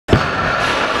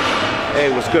Hey,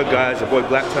 what's good, guys? Your boy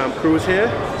Black Time Crew is here.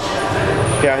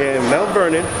 Out here in Mount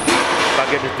Vernon. About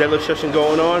to get this deadlift session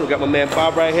going on. We got my man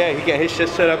Bob right here. He got his shit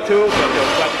set up too. So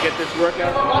we're about to get this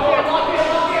workout.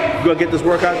 We're gonna get this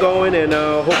workout going, and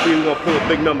hopefully we're gonna pull a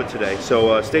big number today.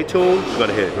 So stay tuned. We're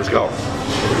gonna hit it. Let's go.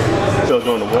 Still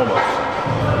doing the warm-ups.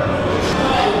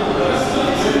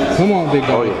 Come on, big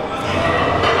guy. Oh yeah.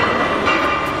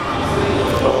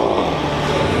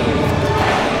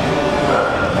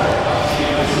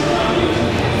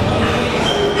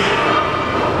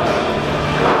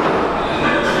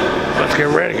 Let's get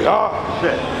ready. Oh,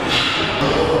 shit.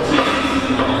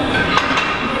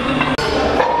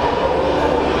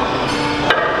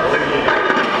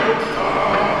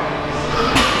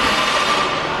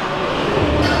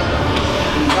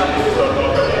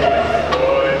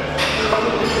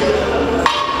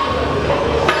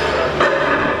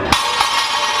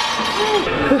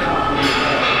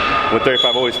 With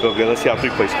 35 always feel good. Let's see how 3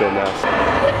 plates feel now.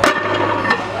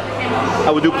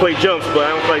 I would do plate jumps, but I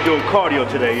don't feel like doing cardio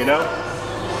today, you know?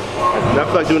 I don't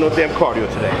feel like doing no damn cardio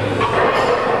today.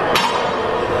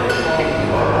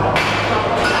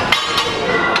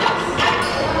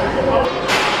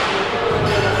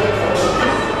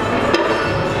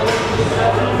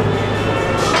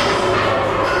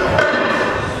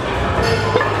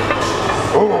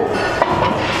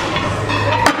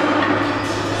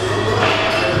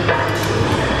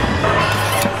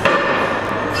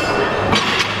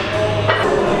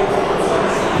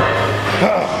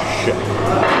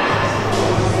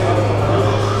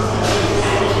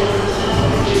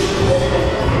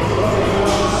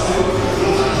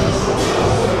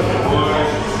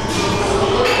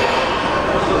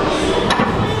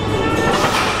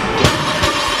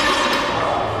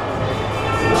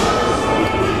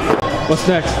 What's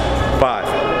next? 5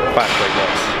 plate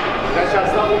next.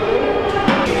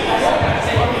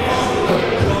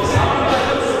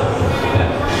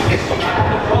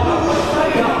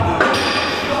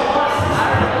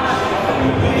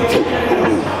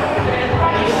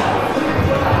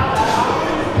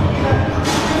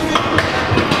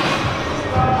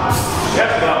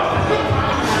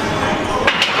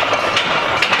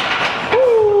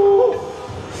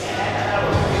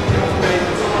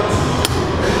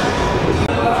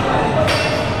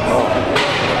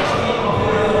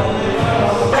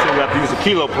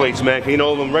 Kilo plates, man, 'cause you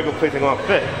know them regular plates ain't gonna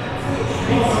fit.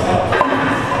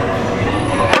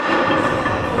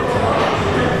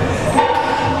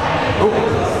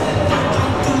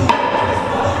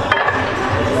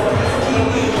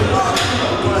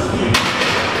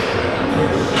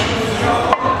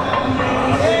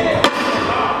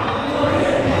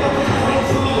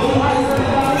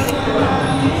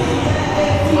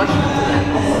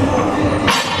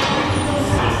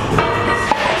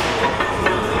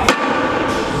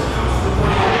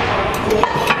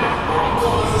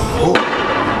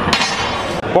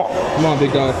 Come on,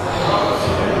 big guy.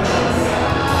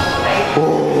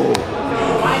 Oh.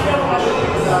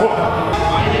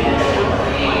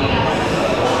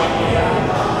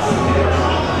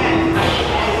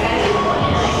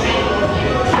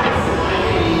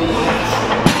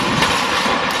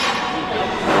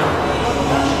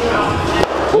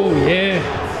 Oh yeah.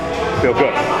 Feel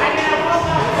good.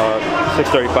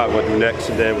 635 we'll do next,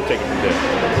 and then we'll take it from there.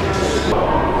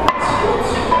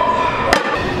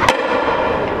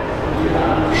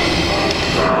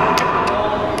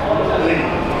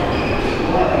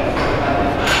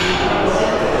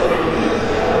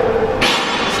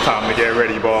 Get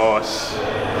ready, boss. 4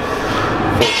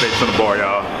 plates on the bar,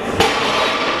 y'all.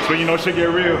 That's when you know shit get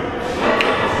real.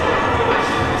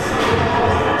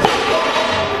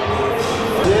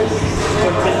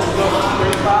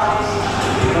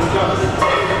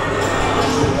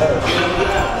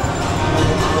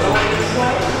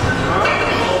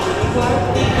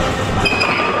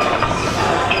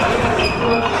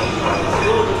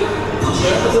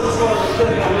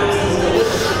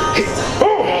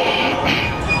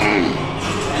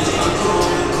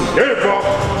 Get it, bro.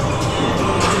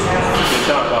 Good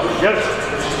job, bro. Get it.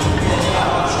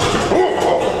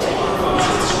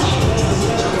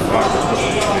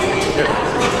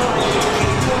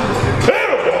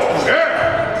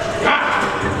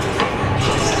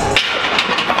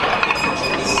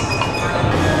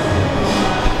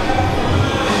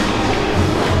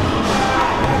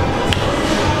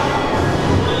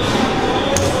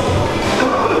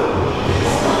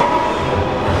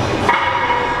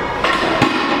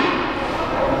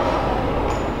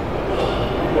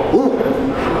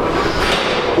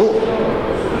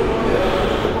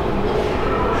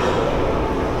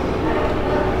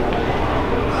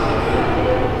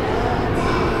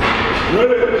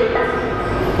 Ready?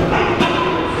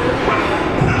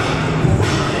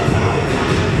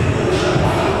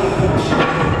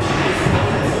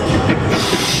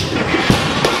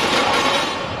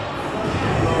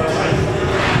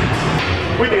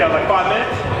 like 5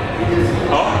 minutes?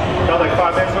 Oh, that was like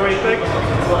 5 minutes or anything?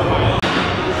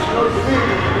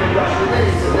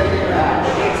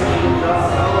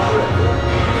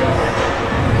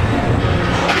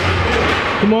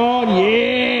 Come on,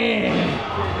 yeah!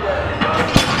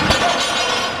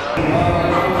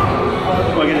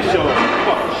 Come on, get the show.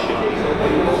 Fuck shit.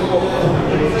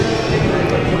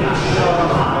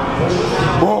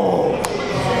 Whoa!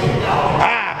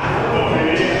 Ah!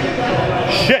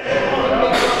 Shit!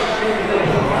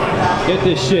 Get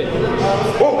this shit.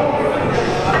 Whoa!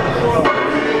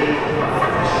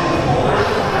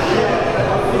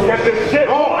 Get this shit,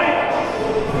 boy!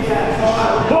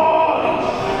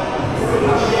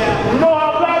 You know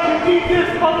how bad you need this,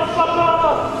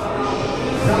 motherfucker!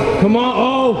 Come on,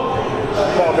 oh!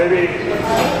 Come on, baby.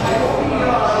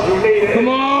 You need it. Come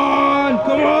on!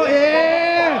 Come on,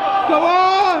 yeah! Come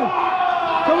on!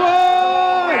 Come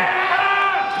on!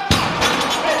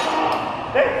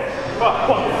 Hey,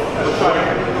 come on.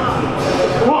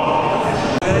 Come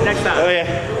on. Next time. Oh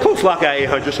yeah. Coach lock out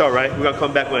 800. It's all right. We're gonna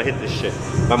come back when I hit this shit.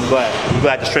 I'm glad.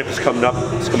 The strength is coming up.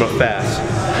 It's coming up fast.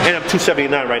 And I'm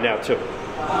 279 right now too.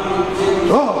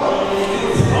 Oh.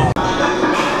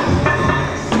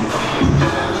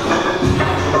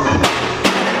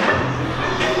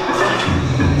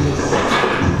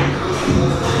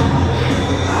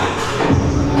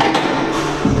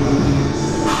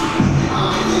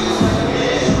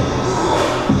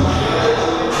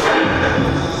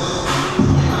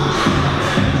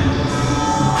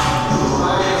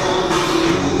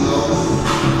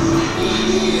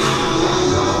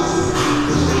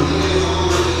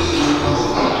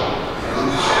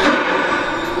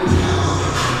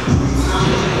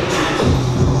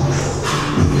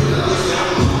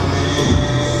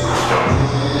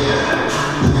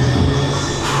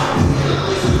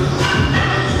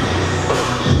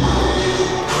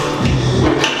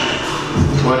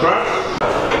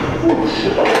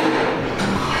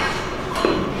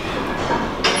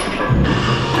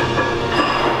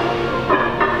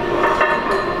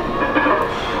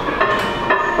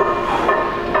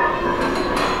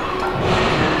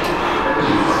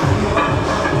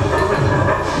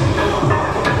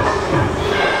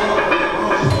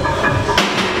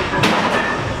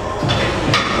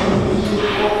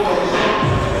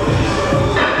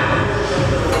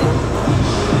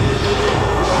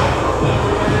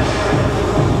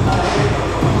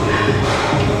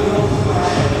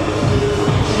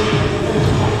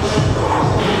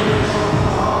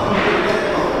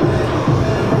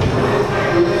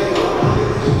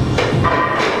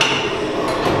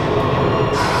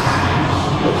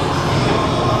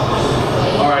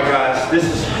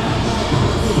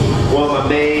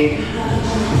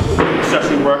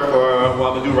 Work for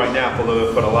what I'm gonna do right now for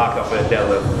the lockout for the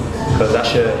deadlift, because I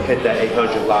should hit that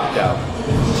 800 locked out.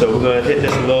 So we're gonna hit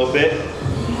this a little bit,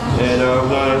 and we're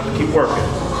gonna keep working.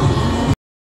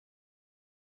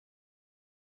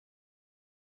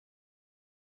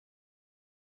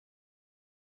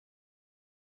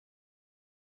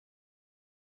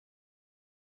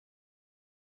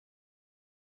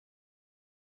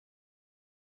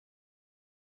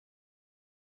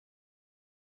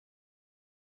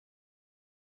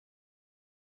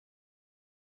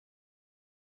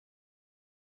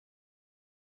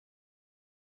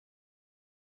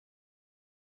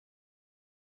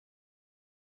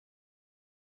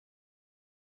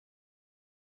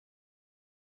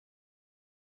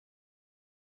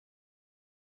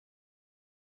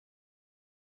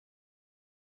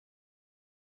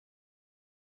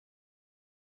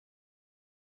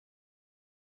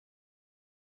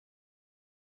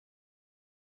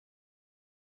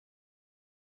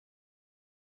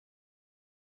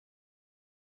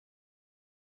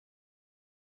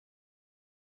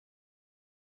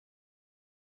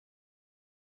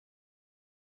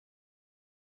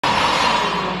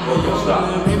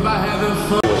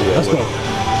 Let's go.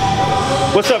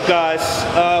 What's up, guys?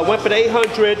 Went for the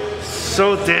 800,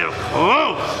 so damn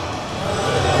close.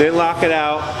 Didn't lock it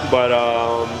out, but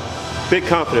big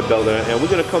confident builder, and we're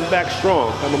gonna come back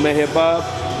strong. I'm a man here, Bob.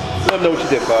 Let me know what you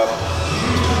did, Bob.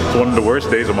 It's one of the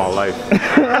worst days of my life.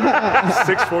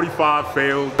 645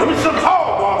 failed. Give me some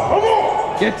power, Bob. Come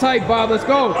on. Get tight, Bob. Let's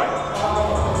go.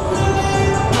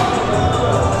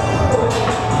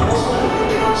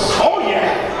 Oh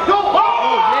yeah. Go, Bob.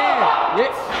 Oh yeah.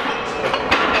 Yeah.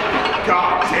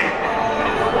 God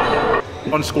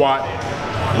damn. On squat,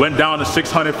 went down to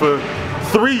 600 for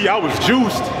 3. I was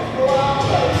juiced.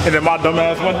 And then my dumb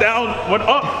ass went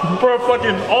up for a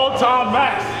fucking all-time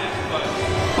max.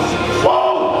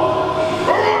 Whoa.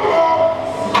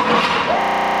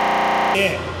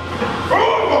 Yeah.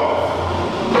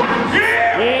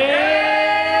 Yeah.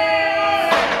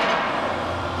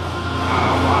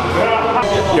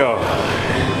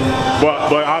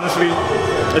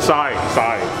 It's alright, it's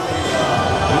alright.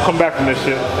 We'll come back from this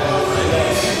shit.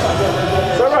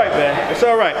 It's alright, man. It's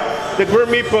alright. The Grim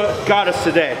Reaper got us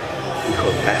today.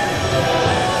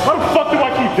 How the fuck do I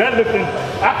keep deadlifting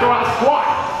after I squat?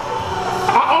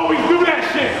 I always do that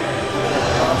shit.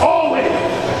 Always.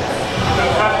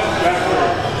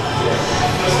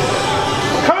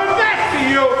 Coming back to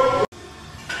you.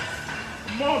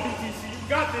 Come on, BTC, you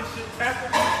got this shit. Tap in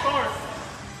from the start.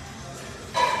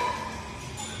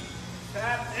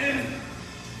 Tap in.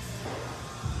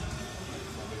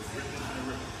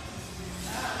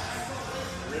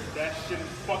 Rip that shit and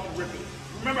fucking rip it.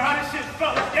 Remember how this shit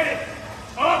felt? Let's get it.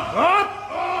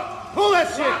 Up. Pull that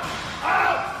shit.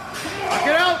 Knock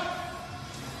it out.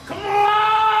 Come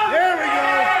on. There we go.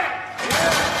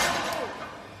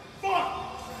 Fuck.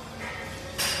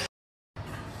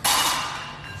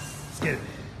 Let's get it.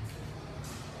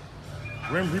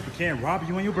 Grim Reaper can't rob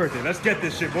you on your birthday. Let's get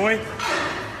this shit, boy.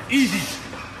 Easy.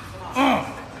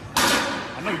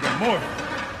 I know you got more.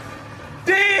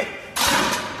 Damn.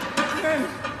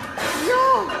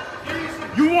 Yo.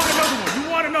 You want another one. You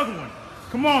want another one.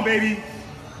 Come on, baby.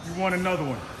 You want another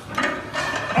one.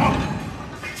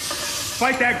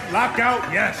 Fight that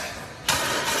lockout. Yes.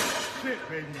 Shit,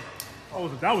 baby.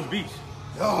 That was beast.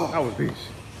 That was beast.